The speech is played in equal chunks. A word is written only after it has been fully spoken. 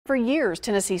For years,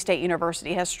 Tennessee State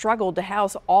University has struggled to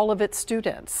house all of its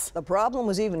students. The problem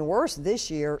was even worse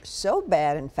this year, so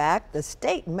bad, in fact, the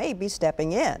state may be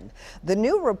stepping in. The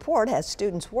new report has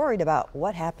students worried about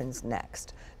what happens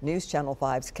next. News Channel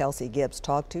 5's Kelsey Gibbs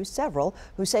talked to several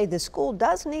who say the school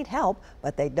does need help,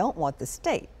 but they don't want the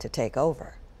state to take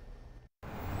over.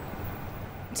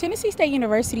 Tennessee State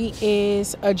University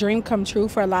is a dream come true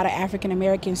for a lot of African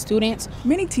American students.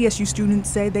 Many TSU students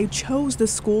say they chose the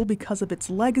school because of its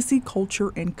legacy,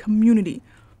 culture, and community.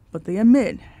 But they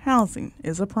admit housing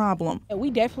is a problem.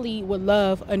 We definitely would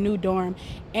love a new dorm,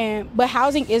 but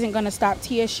housing isn't going to stop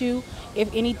TSU.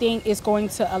 If anything, it's going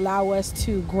to allow us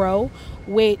to grow,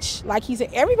 which, like he said,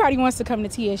 everybody wants to come to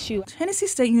TSU. Tennessee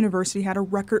State University had a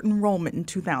record enrollment in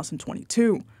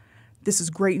 2022. This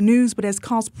is great news, but has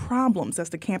caused problems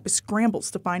as the campus scrambles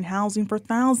to find housing for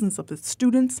thousands of its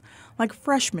students, like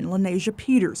freshman LaNasia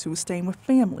Peters, who is staying with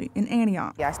family in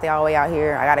Antioch. Yeah, I stay all the way out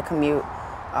here. I got to commute.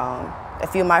 A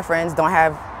few of my friends don't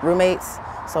have roommates,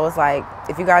 so it's like,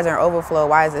 if you guys are in overflow,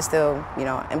 why is it still,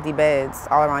 empty beds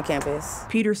all around campus?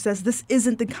 Peters says this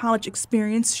isn't the college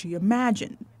experience she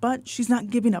imagined, but she's not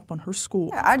giving up on her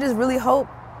school. I just really hope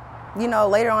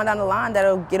later on down the line that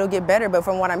it'll get better, but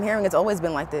from what I'm hearing, it's always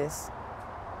been like this.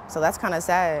 So that's kind of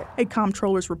sad. A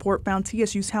Comptroller's report found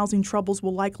TSU's housing troubles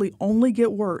will likely only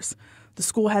get worse. The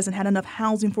school hasn't had enough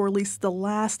housing for at least the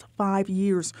last 5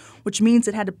 years, which means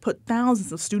it had to put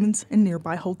thousands of students in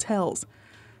nearby hotels.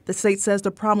 The state says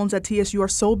the problems at TSU are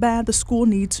so bad the school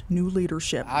needs new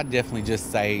leadership. I definitely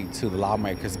just say to the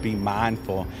lawmakers, be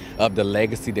mindful of the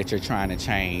legacy that you're trying to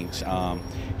change.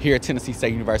 Here at Tennessee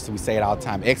State University, we say it all the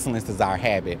time, excellence is our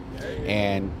habit.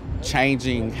 And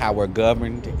changing how we're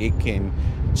governed, it can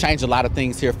change a lot of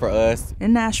things here for us.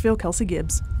 In Nashville, Kelsey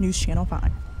Gibbs, News Channel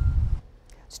 5.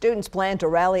 Students plan to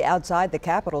rally outside the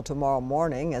Capitol tomorrow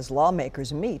morning as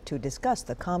lawmakers meet to discuss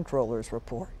the Comptroller's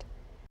report.